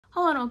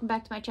Hello and welcome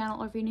back to my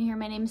channel, or if you're new here,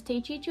 my name is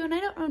Taechichu and I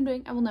don't know what I'm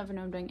doing, I will never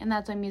know what I'm doing, and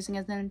that's what I'm using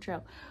as an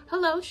intro.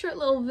 Hello, short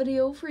little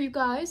video for you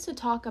guys to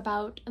talk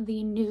about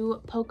the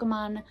new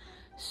Pokemon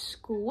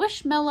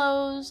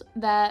Squishmallows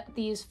that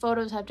these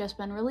photos have just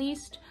been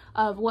released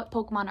of what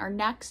Pokemon are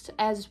next.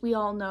 As we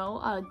all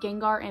know,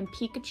 Gengar and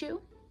Pikachu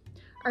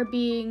are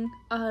being,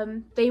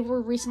 they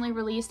were recently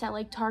released at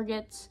like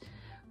Targets,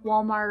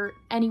 Walmart,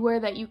 anywhere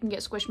that you can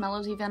get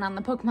Squishmallows, even on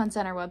the Pokemon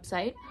Center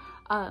website.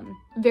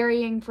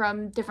 Varying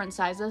from different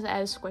sizes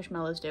as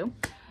Squishmallows do.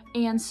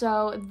 And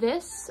so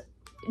this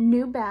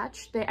new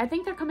batch, I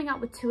think they're coming out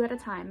with 2 at a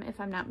time,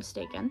 if I'm not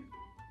mistaken,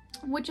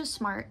 which is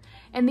smart.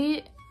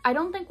 And I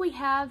don't think we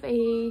have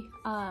a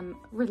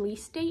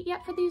release date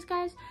yet for these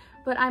guys,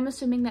 but I'm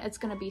assuming that it's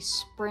going to be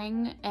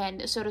spring,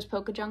 and so does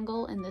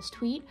Jungle in this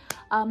tweet.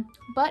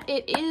 But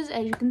it is,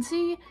 as you can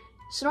see,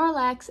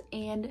 Snorlax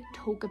and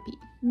Togepi.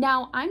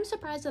 Now, I'm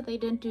surprised that they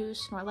didn't do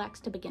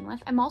Snorlax to begin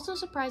with. I'm also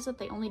surprised that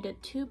they only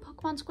did 2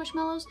 Pokemon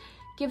Squishmallows,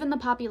 given the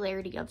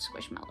popularity of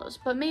Squishmallows.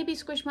 But maybe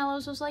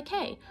Squishmallows was like,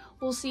 hey,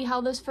 we'll see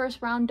how this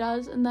first round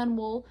does, and then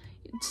we'll,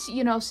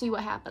 you know, see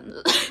what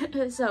happens.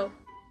 So,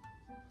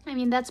 I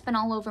mean, that's been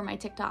all over my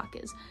TikTok,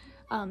 is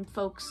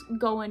folks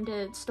going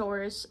to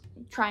stores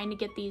trying to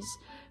get these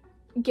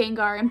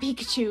Gengar and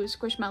Pikachu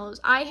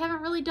Squishmallows. I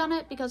haven't really done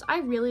it because I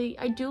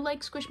do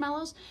like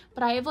Squishmallows,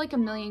 but I have like a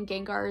million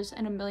Gengars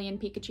and a million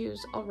Pikachus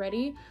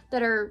already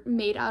that are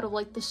made out of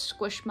like the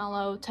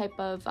Squishmallow type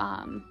of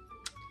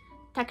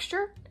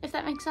texture, if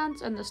that makes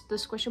sense, and the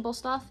squishable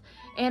stuff.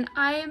 And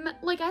I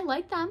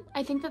like them.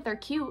 I think that they're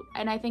cute,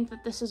 and I think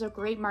that this is a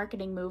great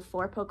marketing move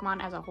for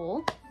Pokemon as a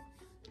whole.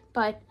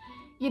 But,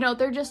 you know,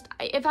 they're just,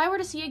 if I were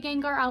to see a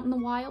Gengar out in the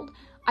wild,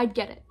 I'd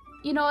get it.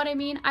 You know what I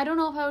mean? I don't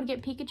know if I would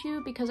get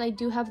Pikachu because I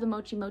do have the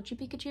Mochi Mochi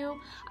Pikachu.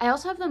 I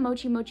also have the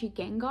Mochi Mochi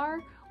Gengar,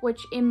 which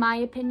in my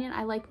opinion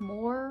I like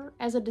more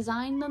as a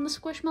design than the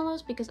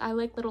Squishmallows because I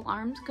like little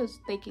arms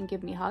because they can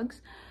give me hugs.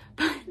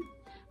 But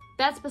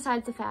that's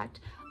besides the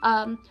fact.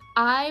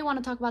 I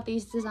want to talk about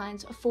these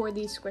designs for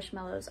these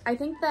Squishmallows. I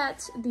think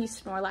that the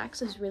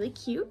Snorlax is really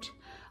cute.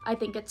 I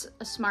think it's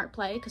a smart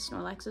play because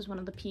Snorlax is one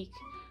of the peak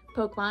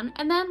Pokemon.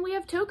 And then we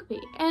have Togepi.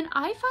 And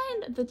I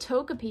find the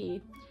Togepi,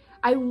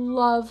 I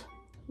love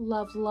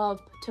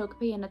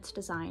Togepi and its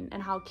design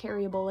and how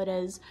carryable it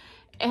is.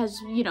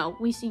 As, you know,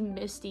 we see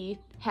Misty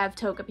have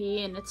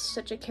Togepi and it's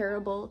such a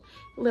carryable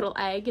little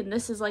egg, and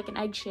this is like an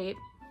egg shape.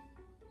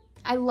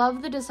 I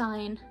love the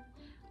design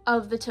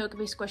of the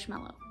Togepi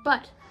Squishmallow.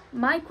 But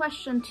my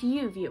question to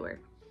you, viewer,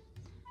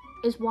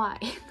 is why?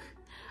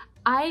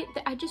 I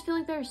just feel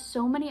like there are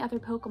so many other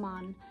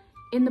Pokemon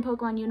in the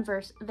Pokemon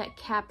universe that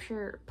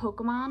capture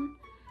Pokemon.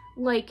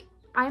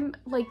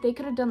 They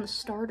could have done the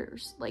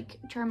starters, like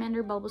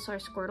Charmander, Bulbasaur,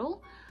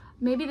 Squirtle.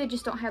 Maybe they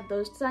just don't have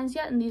those designs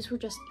yet, and these were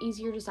just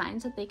easier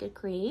designs that they could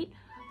create.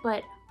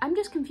 But I'm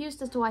just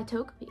confused as to why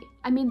Togepi.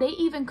 I mean, they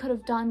even could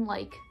have done,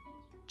 like,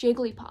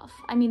 Jigglypuff.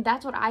 I mean,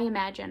 that's what I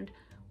imagined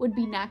would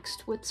be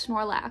next with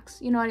Snorlax.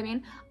 You know what I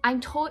mean?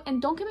 And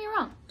don't get me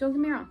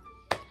wrong.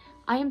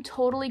 I am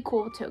totally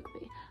cool with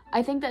Togepi.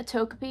 I think that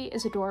Togepi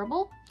is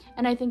adorable,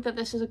 and I think that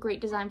this is a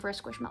great design for a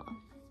Squishmallow.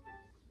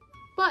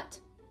 But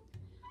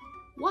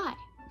why?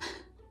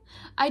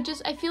 I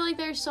feel like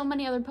there's so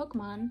many other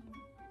Pokemon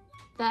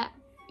that,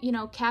 you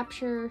know,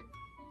 capture,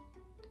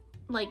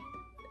 like,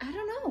 I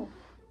don't know,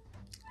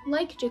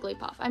 like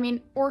Jigglypuff. I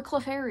mean, or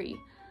Clefairy,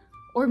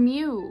 or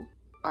Mew,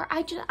 or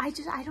I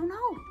don't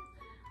know.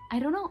 I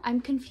don't know.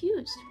 I'm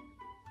confused.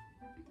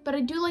 But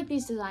I do like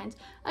these designs.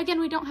 Again,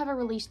 we don't have a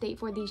release date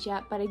for these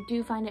yet, but I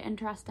do find it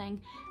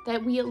interesting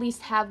that we at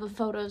least have the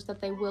photos that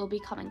they will be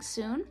coming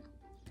soon.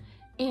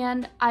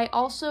 And I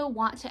also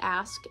want to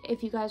ask,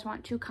 if you guys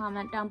want to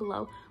comment down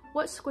below,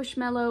 what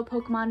Squishmallow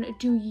Pokemon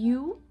do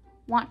you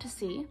want to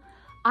see?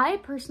 I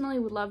personally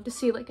would love to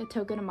see like a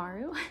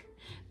Togedemaru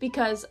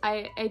because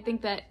I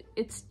think that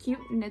it's cute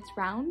and it's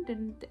round,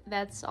 and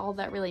that's all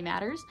that really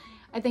matters.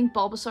 I think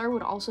Bulbasaur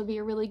would also be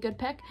a really good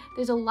pick.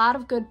 There's a lot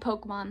of good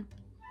Pokemon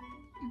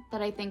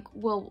that I think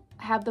will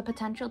have the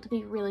potential to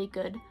be really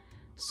good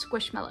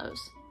Squishmallows.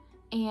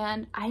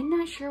 And I'm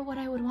not sure what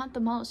I would want the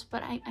most,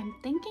 but I'm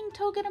thinking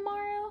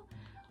Togedemaru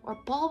or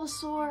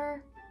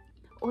Bulbasaur,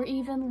 or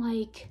even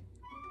like,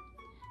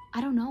 I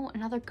don't know,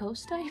 another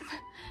ghost type.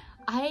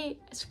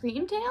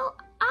 Screamtail?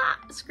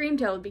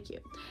 Screamtail would be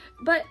cute.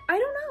 But I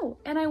don't know,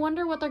 and I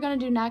wonder what they're gonna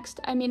do next.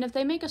 I mean, if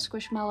they make a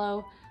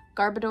Squishmallow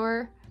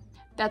Garbodor,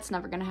 that's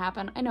never gonna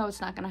happen. I know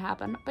it's not gonna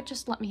happen, but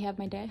just let me have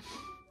my day.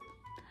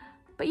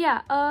 But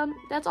yeah,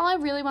 that's all I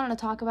really wanted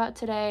to talk about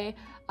today.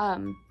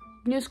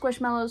 New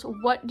Squishmallows,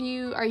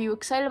 are you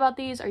excited about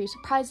these? Are you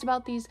surprised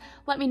about these?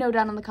 Let me know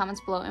down in the comments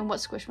below, and what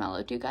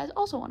Squishmallow do you guys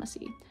also want to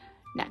see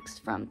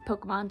next from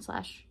Pokemon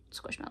 /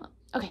 Squishmallow.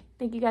 Okay,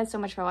 thank you guys so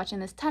much for watching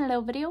this tiny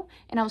little video,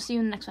 and I will see you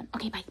in the next one.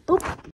 Okay, bye. Boop.